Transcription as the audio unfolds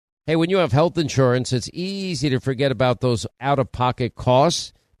Hey, when you have health insurance, it's easy to forget about those out-of-pocket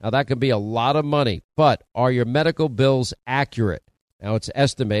costs. Now, that can be a lot of money, but are your medical bills accurate? Now, it's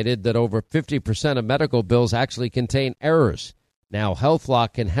estimated that over 50% of medical bills actually contain errors. Now,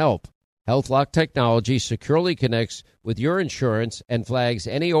 HealthLock can help. HealthLock technology securely connects with your insurance and flags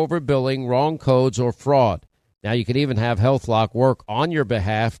any overbilling, wrong codes, or fraud. Now, you can even have HealthLock work on your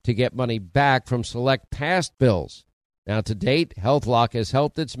behalf to get money back from select past bills. Now, to date, HealthLock has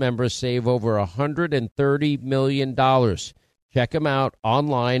helped its members save over $130 million. Check them out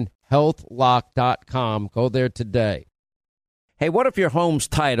online, healthlock.com. Go there today. Hey, what if your home's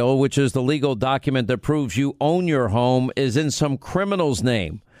title, which is the legal document that proves you own your home, is in some criminal's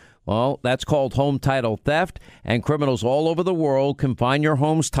name? Well, that's called home title theft, and criminals all over the world can find your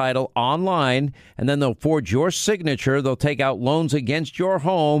home's title online, and then they'll forge your signature. They'll take out loans against your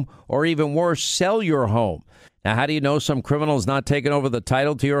home, or even worse, sell your home. Now, how do you know some criminal is not taking over the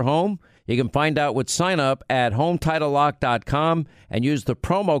title to your home? You can find out with sign up at HometitleLock.com and use the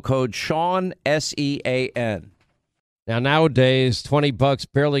promo code Sean, SEAN. Now, nowadays, $20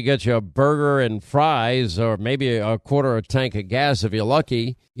 barely gets you a burger and fries or maybe a quarter of a tank of gas if you're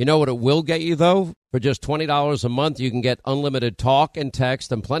lucky. You know what it will get you, though? For just $20 a month, you can get unlimited talk and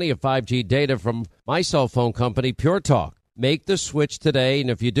text and plenty of 5G data from my cell phone company, Pure Talk. Make the switch today, and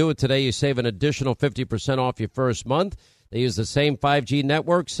if you do it today, you save an additional 50% off your first month. They use the same 5G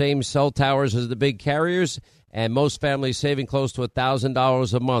network, same cell towers as the big carriers, and most families saving close to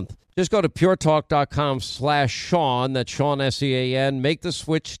 $1,000 a month. Just go to puretalk.com/Sean, that's Sean, SEAN. Make the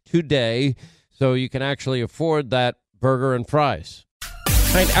switch today so you can actually afford that burger and fries.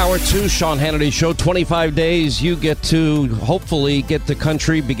 All right, hour two, Sean Hannity Show. 25 days, you get to hopefully get the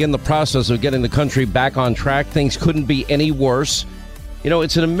country, begin the process of getting the country back on track. Things couldn't be any worse. You know,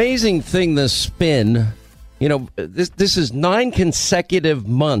 it's an amazing thing, this spin. You know, this is 9 consecutive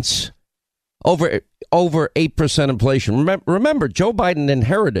months over 8% inflation. Remember, Joe Biden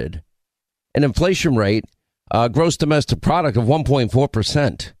inherited an inflation rate, gross domestic product of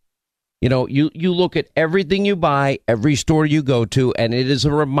 1.4%. You know, you look at everything you buy, every store you go to, and it is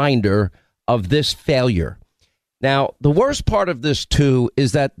a reminder of this failure. Now, the worst part of this, too,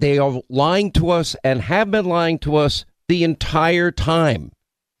 is that they are lying to us and have been lying to us the entire time.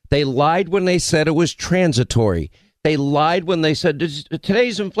 They lied when they said it was transitory. They lied when they said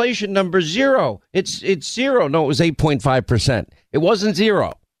today's inflation number is zero. It's zero. No, it was 8.5%. It wasn't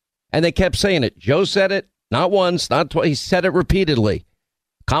zero. And they kept saying it. Joe said it, not once, not twice. He said it repeatedly.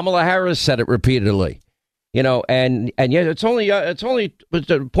 Kamala Harris said it repeatedly. You know, and yet it's only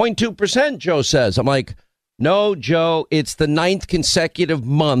 0.2%, Joe says. I'm like, no, Joe, it's the 9th consecutive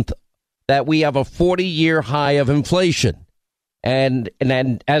month that we have a 40-year high of inflation. And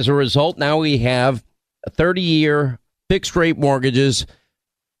then as a result, now we have 30-year fixed rate mortgages,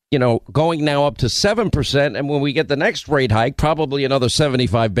 you know, going now up to 7%. And when we get the next rate hike, probably another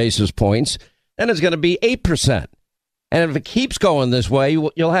 75 basis points, then it's going to be 8%. And if it keeps going this way,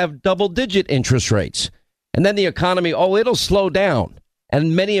 you'll have double-digit interest rates. And then the economy, it'll slow down.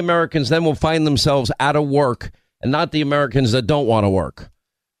 And many Americans then will find themselves out of work, and not the Americans that don't want to work.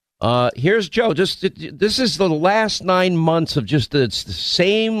 Here's Joe. This is the last 9 months of just the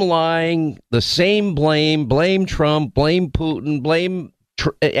same lying, the same blame Trump, blame Putin, blame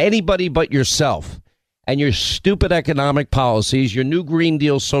anybody but yourself and your stupid economic policies, your new Green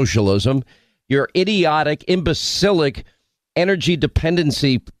Deal socialism, your idiotic, imbecilic energy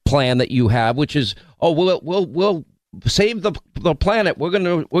dependency plan that you have, which is, we'll save the planet. We're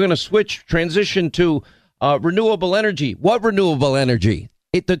gonna transition to renewable energy. What renewable energy?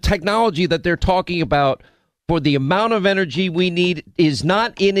 The technology that they're talking about for the amount of energy we need is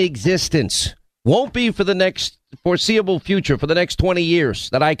not in existence. Won't be for the next foreseeable future, for the next 20 years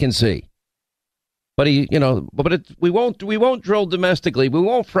that I can see. But we won't drill domestically. We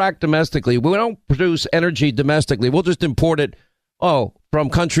won't frack domestically. We won't produce energy domestically. We'll just import it, from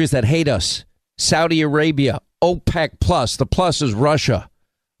countries that hate us. Saudi Arabia, OPEC plus. The plus is Russia.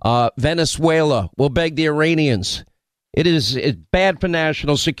 Venezuela. We'll beg the Iranians. It's bad for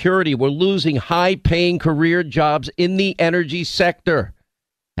national security. We're losing high-paying career jobs in the energy sector.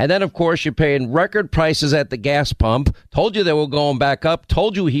 And then, of course, you're paying record prices at the gas pump. Told you they were going back up.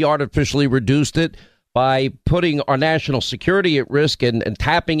 Told you he artificially reduced it by putting our national security at risk and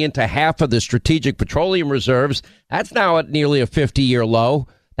tapping into half of the strategic petroleum reserves. That's now at nearly a 50-year low.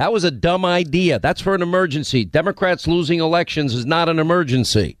 That was a dumb idea. That's for an emergency. Democrats losing elections is not an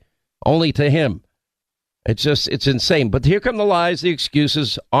emergency, only to him. It's insane. But here come the lies, the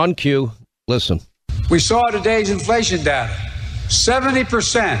excuses on cue. Listen. We saw today's inflation data.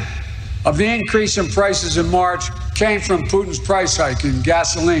 70% of the increase in prices in March came from Putin's price hike in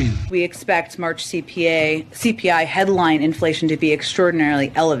gasoline. We expect March CPI headline inflation to be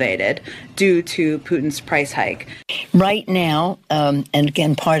extraordinarily elevated due to Putin's price hike. Right now, and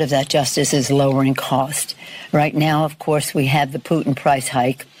again, part of that justice is lowering cost. Right now, of course, we have the Putin price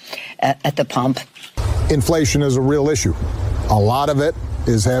hike at the pump. Inflation is a real issue. A lot of it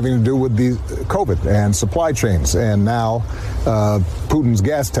is having to do with the COVID and supply chains, and now Putin's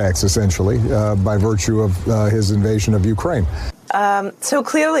gas tax, essentially, by virtue of his invasion of Ukraine. So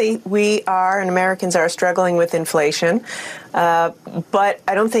clearly we are, and Americans are, struggling with inflation, but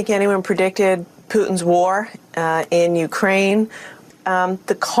I don't think anyone predicted Putin's war in Ukraine.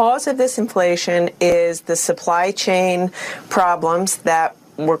 The cause of this inflation is the supply chain problems that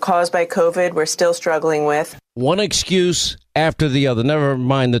were caused by COVID we're still struggling with. One excuse after the other. Never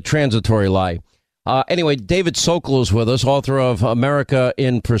mind the transitory lie. Anyway, David Sokul is with us, author of America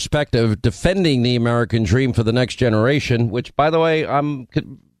in Perspective, defending the American dream for the next generation, which, by the way, I'm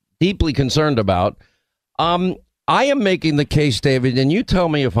deeply concerned about. I am making the case, David, and you tell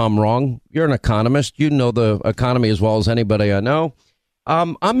me if I'm wrong. You're an economist. You know the economy as well as anybody I know.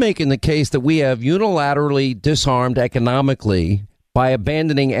 I'm making the case that we have unilaterally disarmed economically by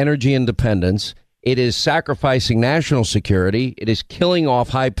abandoning energy independence. It is sacrificing national security. It is killing off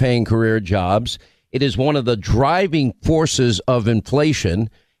high-paying career jobs. It is one of the driving forces of inflation.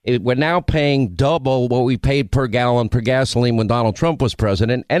 We're now paying double what we paid per gallon per gasoline when Donald Trump was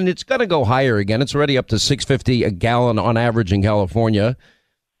president, and it's going to go higher again. It's already up to $6.50 a gallon on average in California.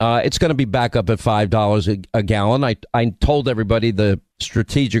 It's going to be back up at $5 a gallon. I told everybody the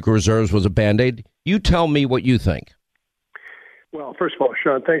strategic reserves was a Band-Aid. You tell me what you think. Well, first of all,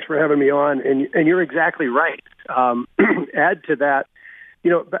 Sean, thanks for having me on, and you're exactly right. Add to that,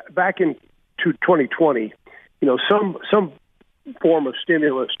 back in 2020, some form of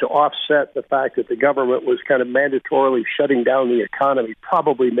stimulus to offset the fact that the government was kind of mandatorily shutting down the economy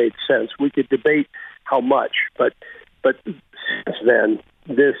probably made sense. We could debate how much, but since then,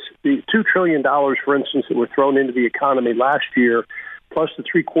 the $2 trillion, for instance, that were thrown into the economy last year, plus the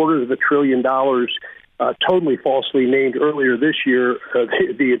 $750 billion totally falsely named earlier this year,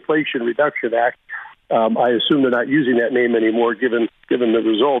 the Inflation Reduction Act. I assume they're not using that name anymore, given the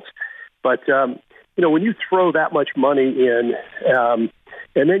results. But when you throw that much money in, and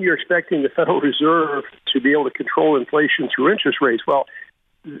then you're expecting the Federal Reserve to be able to control inflation through interest rates, well,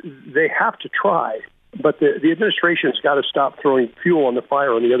 they have to try. But the administration's got to stop throwing fuel on the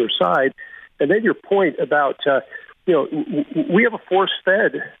fire on the other side. And then your point about, we have a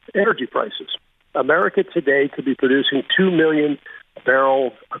force-fed energy prices. America today could be producing 2 million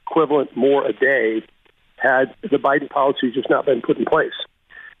barrel equivalent more a day had the Biden policy just not been put in place.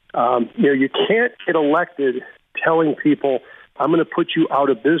 You can't get elected telling people, I'm going to put you out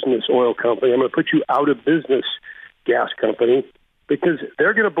of business, oil company. I'm going to put you out of business, gas company, because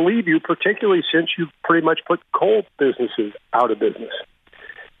they're going to believe you, particularly since you've pretty much put coal businesses out of business.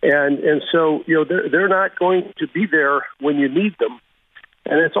 And so, they're not going to be there when you need them.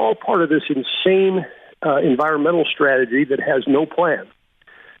 And it's all part of this insane environmental strategy that has no plan.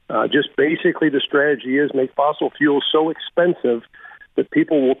 Just basically the strategy is make fossil fuels so expensive that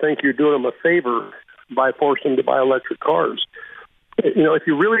people will think you're doing them a favor by forcing them to buy electric cars. If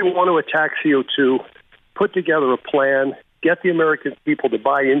you really want to attack CO2, put together a plan, get the American people to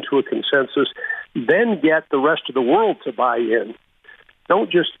buy into a consensus, then get the rest of the world to buy in.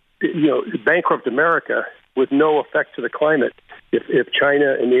 Don't just bankrupt America with no effect to the climate if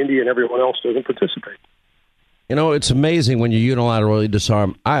China and India and everyone else doesn't participate. It's amazing when you unilaterally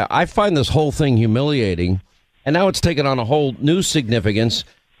disarm. I find this whole thing humiliating, and now it's taken on a whole new significance.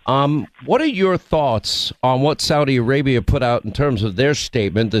 What are your thoughts on what Saudi Arabia put out in terms of their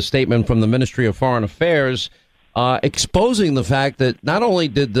statement, the statement from the Ministry of Foreign Affairs, exposing the fact that not only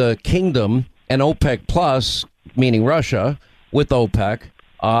did the kingdom and OPEC Plus, meaning Russia, with OPEC,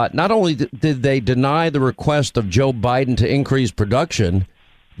 not only did they deny the request of Joe Biden to increase production,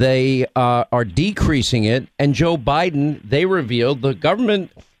 they are decreasing it. And Joe Biden, they revealed, the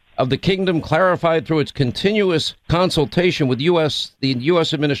government of the kingdom clarified through its continuous consultation with the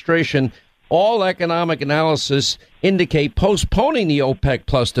U.S. administration, all economic analysis indicate postponing the OPEC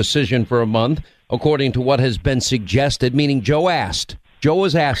Plus decision for a month, according to what has been suggested, meaning Joe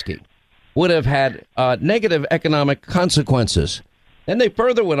was asking, would have had negative economic consequences. And they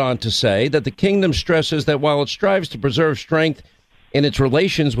further went on to say that the kingdom stresses that while it strives to preserve strength in its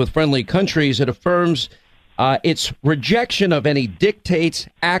relations with friendly countries, it affirms its rejection of any dictates,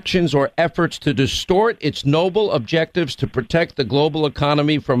 actions, or efforts to distort its noble objectives to protect the global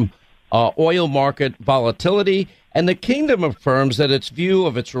economy from oil market volatility, and the kingdom affirms that its view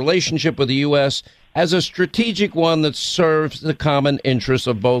of its relationship with the U.S. as a strategic one that serves the common interests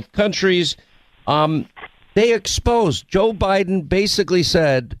of both countries. They exposed, Joe Biden basically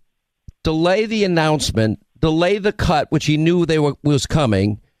said, delay the announcement, delay the cut, which he knew was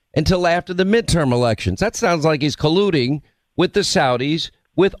coming, until after the midterm elections. That sounds like he's colluding with the Saudis,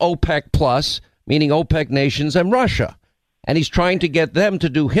 with OPEC Plus, meaning OPEC nations, and Russia. And he's trying to get them to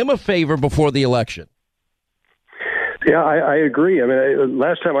do him a favor before the election. Yeah, I agree. I mean,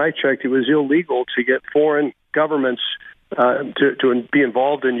 last time I checked, it was illegal to get foreign governments to be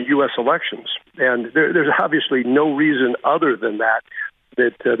involved in U.S. elections. And there's obviously no reason other than that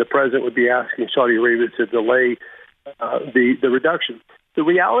the president would be asking Saudi Arabia to delay the reduction. The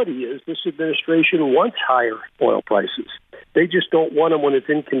reality is this administration wants higher oil prices. They just don't want them when it's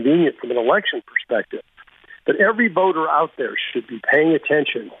inconvenient from an election perspective. But every voter out there should be paying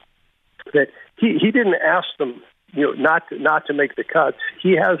attention that he didn't ask them, not to make the cuts.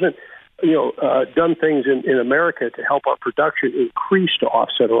 He hasn't, done things in America to help our production increase to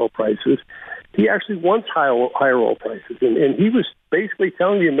offset oil prices. He actually wants higher oil prices, and he was basically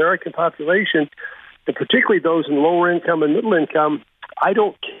telling the American population, and particularly those in lower income and middle income, I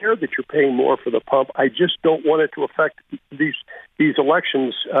don't care that you're paying more for the pump. I just don't want it to affect these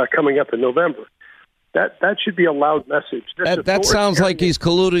elections coming up in November. That should be a loud message. That sounds like he's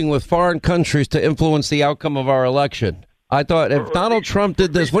colluding with foreign countries to influence the outcome of our election. I thought if Donald Trump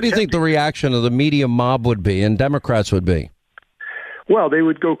did this, what do you think the reaction of the media mob would be and Democrats would be? Well, they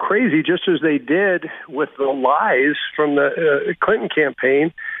would go crazy, just as they did with the lies from the Clinton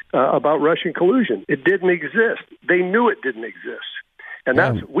campaign about Russian collusion. It didn't exist. They knew it didn't exist.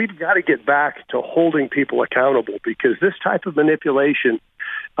 And we've got to get back to holding people accountable, because this type of manipulation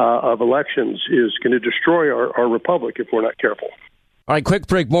of elections is going to destroy our republic if we're not careful. All right, quick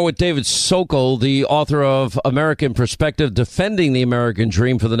break. More with David Sokol, the author of American Perspective, Defending the American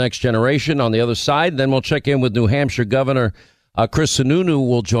Dream for the Next Generation. On the other side, then we'll check in with New Hampshire Governor Chris Sununu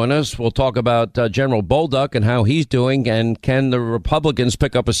will join us. We'll talk about General Bolduc and how he's doing, and can the Republicans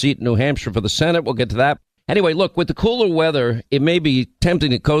pick up a seat in New Hampshire for the Senate? We'll get to that. Anyway, look, with the cooler weather, it may be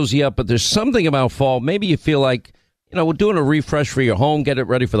tempting to cozy up, but there's something about fall. Maybe you feel like, we're doing a refresh for your home, get it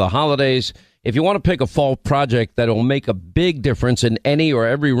ready for the holidays. If you want to pick a fall project that will make a big difference in any or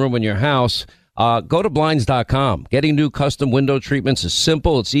every room in your house, go to Blinds.com. Getting new custom window treatments is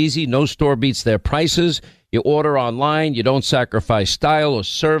simple. It's easy. No store beats their prices. You order online. You don't sacrifice style or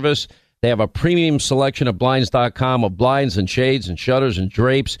service. They have a premium selection at Blinds.com of blinds and shades and shutters and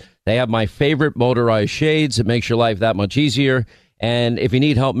drapes. They have my favorite motorized shades. It makes your life that much easier. And if you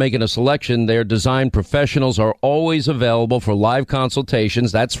need help making a selection, their design professionals are always available for live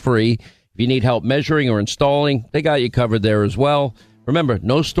consultations. That's free. If you need help measuring or installing, they got you covered there as well. Remember,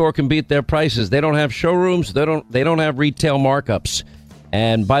 no store can beat their prices. They don't have showrooms. They don't have retail markups.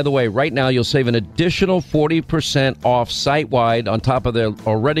 And by the way, right now you'll save an additional 40% off site-wide on top of their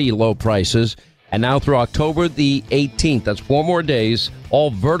already low prices. And now through October the 18th, that's 4 more days, all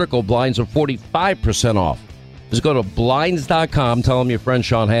vertical blinds are 45% off. Just go to Blinds.com. Tell them your friend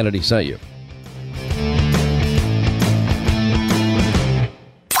Sean Hannity sent you.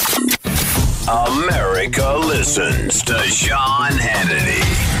 America listens to Sean Hannity.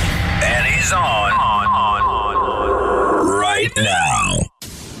 And he's on right now.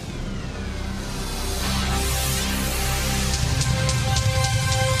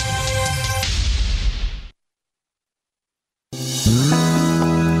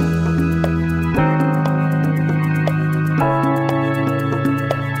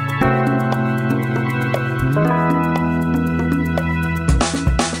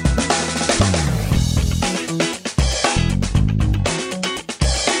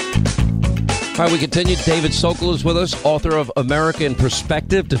 All right, we continue. David Sokol is with us, author of American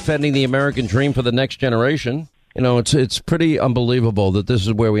Perspective, Defending the American Dream for the Next Generation. It's pretty unbelievable that this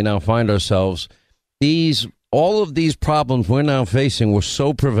is where we now find ourselves. All of these problems we're now facing were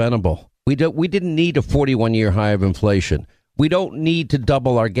so preventable. We didn't need a 41-year high of inflation. We don't need to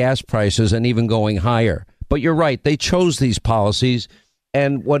double our gas prices and even going higher. But you're right, they chose these policies.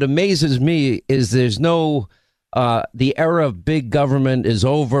 And what amazes me is there's no the era of big government is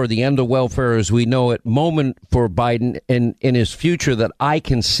over. The end of welfare as we know it moment for Biden in his future that I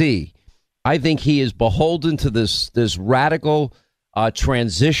can see. I think he is beholden to this radical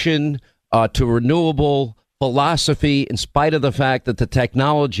transition to renewable philosophy, in spite of the fact that the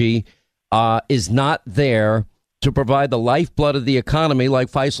technology is not there to provide the lifeblood of the economy like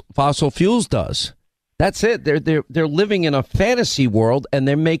fossil fuels does. That's it. They're living in a fantasy world, and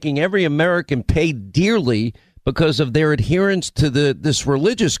they're making every American pay dearly because of their adherence to this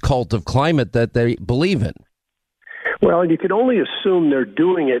religious cult of climate that they believe in. Well, you can only assume they're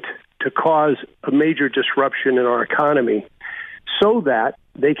doing it to cause a major disruption in our economy so that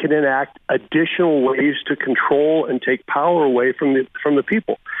they can enact additional ways to control and take power away from the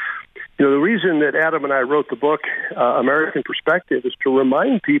people. You know, the reason that Adam and I wrote the book, American Perspective, is to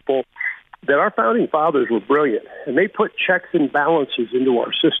remind people that our founding fathers were brilliant, and they put checks and balances into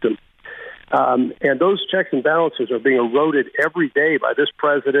our system. And those checks and balances are being eroded every day by this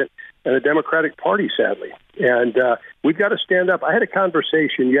president and the Democratic Party, sadly. And we've got to stand up. I had a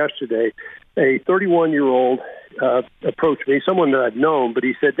conversation yesterday. A 31-year-old approached me, someone that I've known, but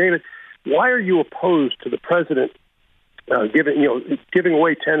he said, David, why are you opposed to the president giving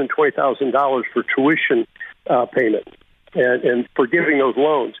away $10,000 and $20,000 for tuition payment and for giving those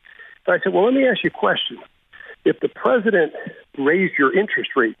loans? And I said, well, let me ask you a question. If the president raised your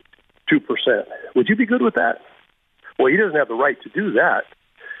interest rate 2%, would you be good with that? Well, he doesn't have the right to do that.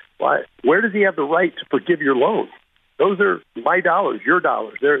 Why? Where does he have the right to forgive your loan? Those are my dollars, your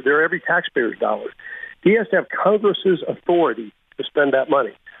dollars. They're every taxpayer's dollars. He has to have Congress's authority to spend that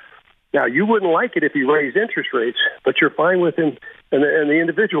money. Now, you wouldn't like it if he raised interest rates, but you're fine with him. And the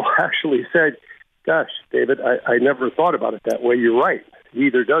individual actually said, gosh, David, I never thought about it that way. You're right. He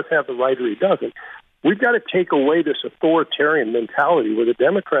either does have the right or he doesn't. We've got to take away this authoritarian mentality where the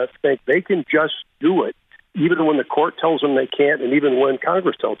Democrats think they can just do it, even when the court tells them they can't, and even when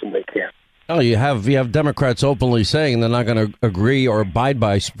Congress tells them they can't. Oh, you have Democrats openly saying they're not going to agree or abide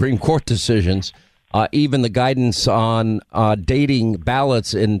by Supreme Court decisions. Even the guidance on dating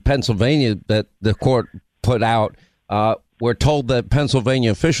ballots in Pennsylvania that the court put out, we're told that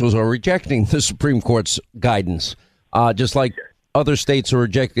Pennsylvania officials are rejecting the Supreme Court's guidance, just like other states are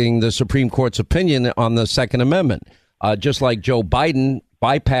rejecting the Supreme Court's opinion on the Second Amendment, just like Joe Biden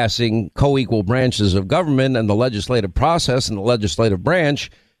bypassing co-equal branches of government and the legislative process and the legislative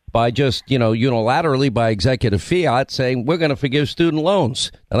branch by just, unilaterally by executive fiat saying we're going to forgive student loans.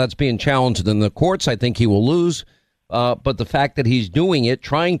 Now, that's being challenged in the courts. I think he will lose. But the fact that he's doing it,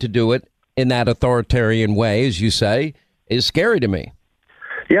 trying to do it in that authoritarian way, as you say, is scary to me.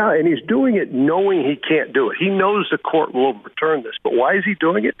 Yeah, and he's doing it knowing he can't do it. He knows the court will overturn this. But why is he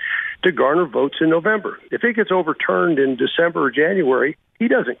doing it? To garner votes in November. If it gets overturned in December or January, he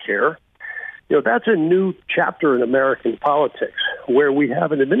doesn't care. That's a new chapter in American politics where we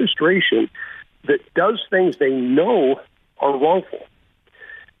have an administration that does things they know are wrongful,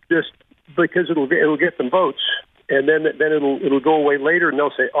 just because it'll get them votes, and then it'll go away later, and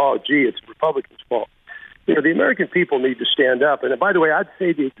they'll say, "Oh, gee, it's the Republicans' fault." The American people need to stand up. And by the way, I'd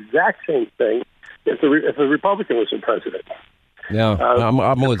say the exact same thing if the Republican was in president. Yeah,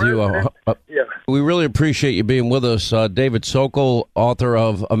 I'm with you. Yeah. We really appreciate you being with us. David Sokul, author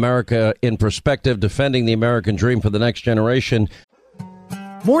of America in Perspective, Defending the American Dream for the Next Generation.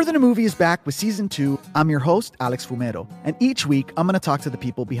 More Than a Movie is back with Season 2. I'm your host, Alex Fumero. And each week, I'm going to talk to the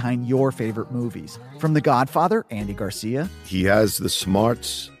people behind your favorite movies. From The Godfather, Andy Garcia. He has the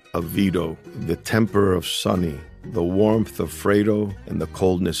smarts of Vito, the temper of Sonny, the warmth of Fredo, and the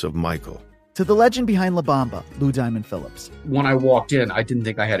coldness of Michael. To the legend behind La Bamba, Lou Diamond Phillips. When I walked in, I didn't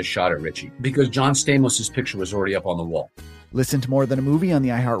think I had a shot at Richie because John Stamos' picture was already up on the wall. Listen to More Than a Movie on the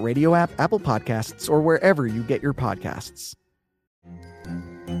iHeartRadio app, Apple Podcasts, or wherever you get your podcasts.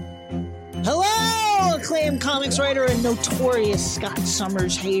 Hello, acclaimed comics writer and notorious Scott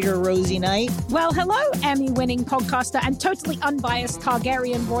Summers hater, Rosie Knight. Well, hello, Emmy-winning podcaster and totally unbiased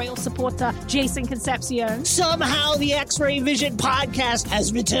Targaryen royal supporter, Jason Concepcion. Somehow the X-Ray Vision podcast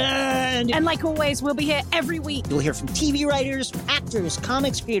has returned. And like always, we'll be here every week. You'll hear from TV writers, actors,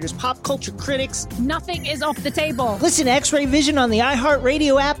 comics creators, pop culture critics. Nothing is off the table. Listen to X-Ray Vision on the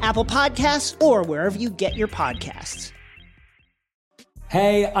iHeartRadio app, Apple Podcasts, or wherever you get your podcasts.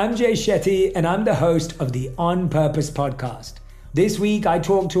 Hey, I'm Jay Shetty, and I'm the host of the On Purpose podcast. This week, I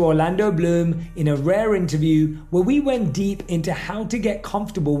talked to Orlando Bloom in a rare interview where we went deep into how to get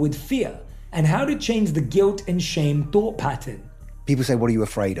comfortable with fear and how to change the guilt and shame thought pattern. People say, what are you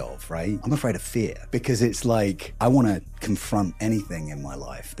afraid of, right? I'm afraid of fear because it's like I want to confront anything in my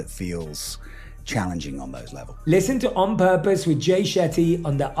life that feels challenging on those levels. Listen to On Purpose with Jay Shetty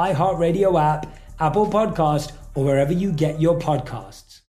on the iHeartRadio app, Apple Podcast, or wherever you get your podcasts.